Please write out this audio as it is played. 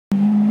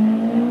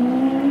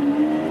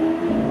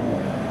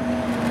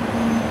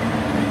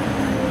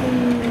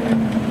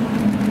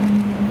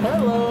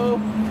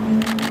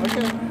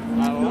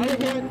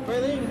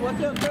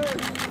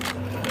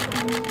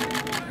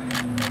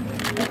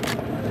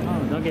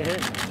Okay.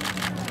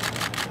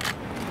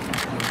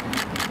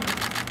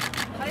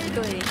 How you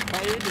doing?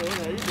 How you doing?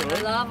 How you doing?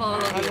 I love all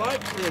of I you.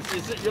 like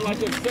this. You're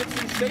like a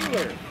sexy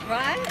sailor.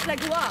 Right?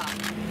 Like what?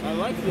 I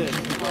like this.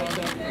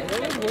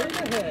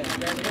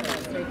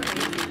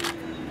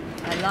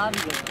 I love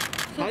you.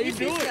 So How you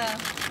doing?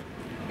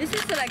 This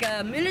is like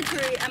a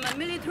military, I'm a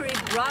military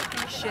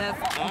broccoli chef.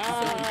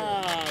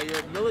 Ah, you're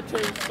a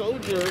military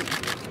soldier,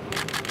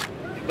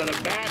 but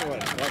a bad one,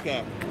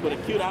 with a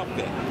cute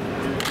outfit.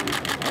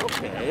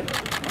 Okay,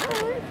 all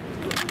right.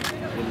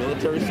 The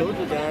military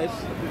soldier, guys.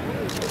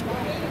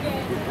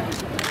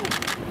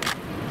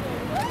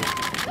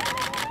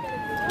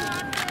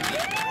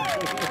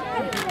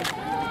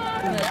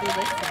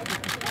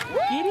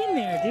 Get in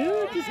there,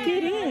 dude. Just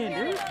get in,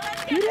 dude.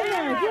 Get in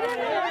there. Get in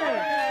there.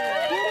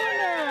 Get in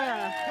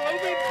there.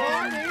 COVID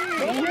party.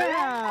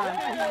 Yeah.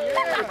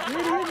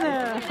 Get in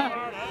there.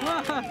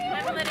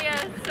 I'm Lydia.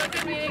 So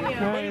good meeting you.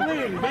 Bai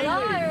Ling, Bai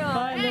Ling.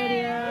 Bye,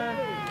 Lydia.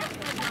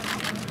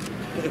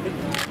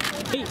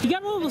 Hey, you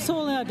got a little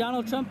soul in that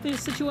Donald Trump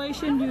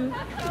situation, dude?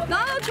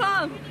 Donald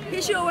Trump,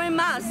 he should wear a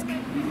mask.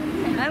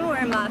 I'm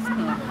wearing a mask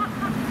now.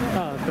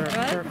 Oh,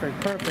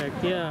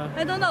 perfect, yeah.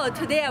 I don't know,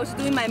 today I was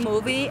doing my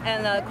movie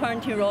and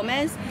Quarantine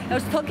Romance. I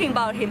was talking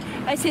about him.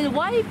 I said,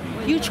 why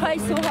you try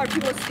so hard,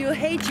 people still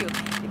hate you?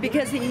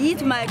 Because he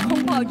eats my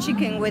Kung Pao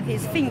chicken with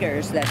his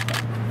fingers. That's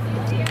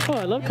Oh,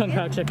 I love Kung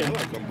Pao chicken. I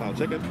like Kung Pao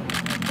chicken.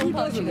 Kung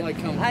Pao chicken.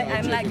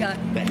 I'm like,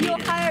 you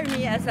hired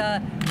me as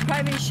a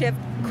private chef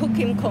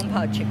cooking Kung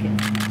Pao chicken.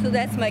 So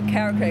that's my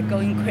character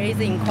going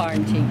crazy in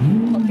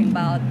quarantine, talking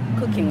about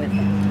cooking with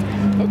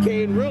him.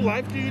 Okay, in real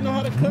life, do you know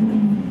how to cook?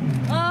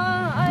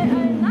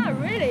 Not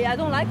really. I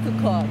don't like to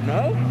cook.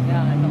 No?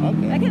 Yeah, I don't.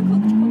 Okay. I can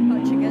cook Kung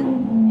Pao chicken.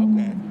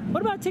 Okay.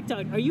 What about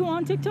TikTok? Are you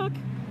on TikTok?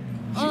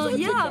 on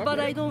Yeah, TikTok, but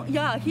right? I don't.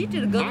 Yeah, he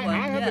did a good one.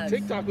 I have yes. a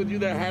TikTok with you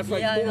that has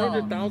like Yeah, I know.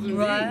 400,000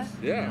 Right?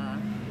 views. Yeah.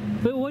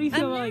 But what do you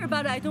feel I'm like? there,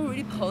 but I don't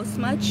really post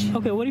much.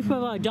 Okay, what do you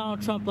feel about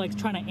Donald Trump like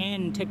trying to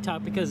end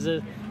TikTok because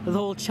of the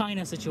whole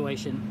China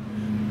situation?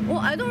 Well,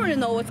 I don't really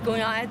know what's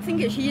going on. I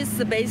think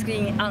he's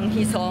basically on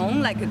his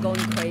own, like going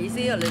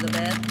crazy a little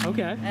bit.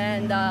 Okay.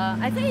 And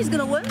I think he's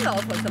gonna win though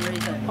for some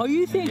reason. Oh,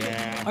 you think?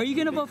 Yeah. Are you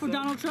gonna vote for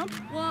Donald Trump?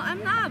 Well,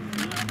 I'm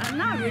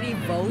not really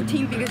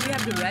voting because you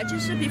have to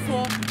register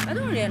before. I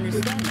don't really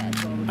understand that.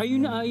 So Are you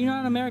not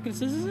an American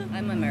citizen?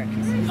 I'm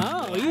American citizen.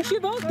 Oh, you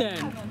should vote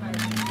then.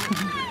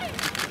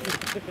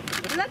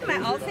 You like my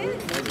outfit?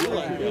 I do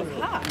like it. It's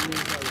hot.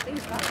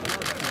 It's hot.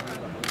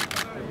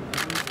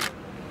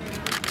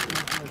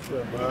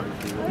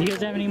 You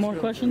guys have any more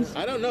questions?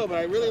 I don't know, but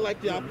I really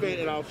like the outfit,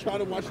 and I'll try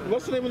to watch.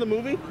 What's the name of the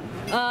movie?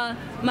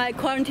 My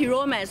Quarantine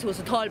Romance was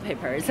toilet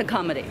paper. It's a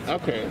comedy.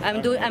 Okay.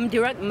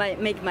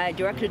 Make my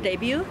director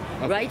debut,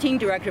 writing,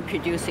 director,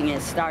 producing,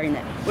 and starring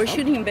it. We're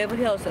shooting in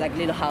Beverly Hills, like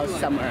little house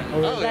somewhere.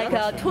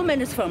 Like 2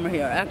 minutes from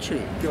here,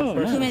 actually. Oh,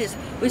 nice. 2 minutes.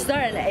 We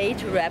start at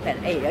 8, wrap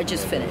at 8. I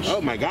just finished. Oh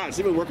my gosh,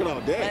 you've been working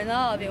all I day. know,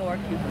 I've been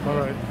working. All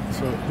right.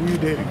 So who you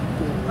dating?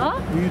 Huh?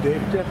 Who you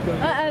dating?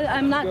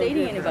 I'm not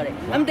dating anybody.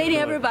 I'm dating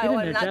everybody. Get in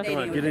I'm there, not Jeff.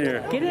 dating. Get in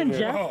here. Get in,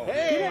 Jeff. Oh.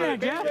 Get in there,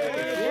 Jeff.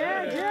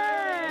 Yeah, Jeff.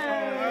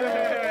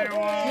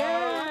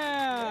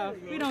 Yeah.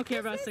 We don't care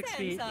about 6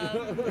 feet.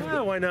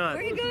 Yeah, why not?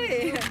 Where are you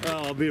going?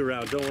 Oh, I'll be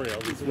around. Don't worry. I'll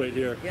just wait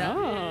here. Yeah.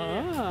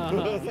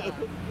 Oh.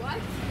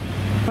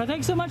 Well,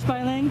 thanks so much,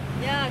 Bai Ling.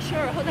 Yeah,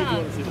 sure. Hold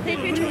on. Take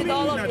picture with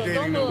all of Not you. Don't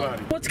dating move.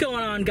 nobody. What's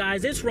going on,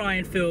 guys? It's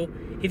Ryan Fu.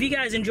 If you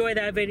guys enjoyed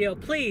that video,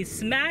 please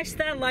smash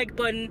that like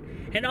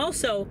button and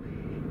also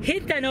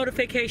hit that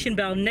notification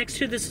bell next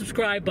to the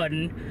subscribe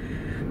button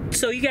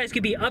so you guys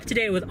can be up to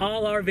date with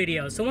all our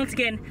videos. So once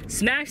again,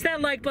 smash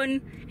that like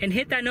button and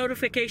hit that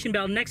notification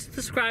bell next to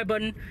the subscribe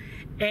button,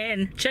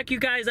 and check you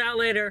guys out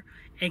later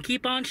and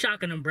keep on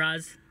shocking them,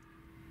 bros.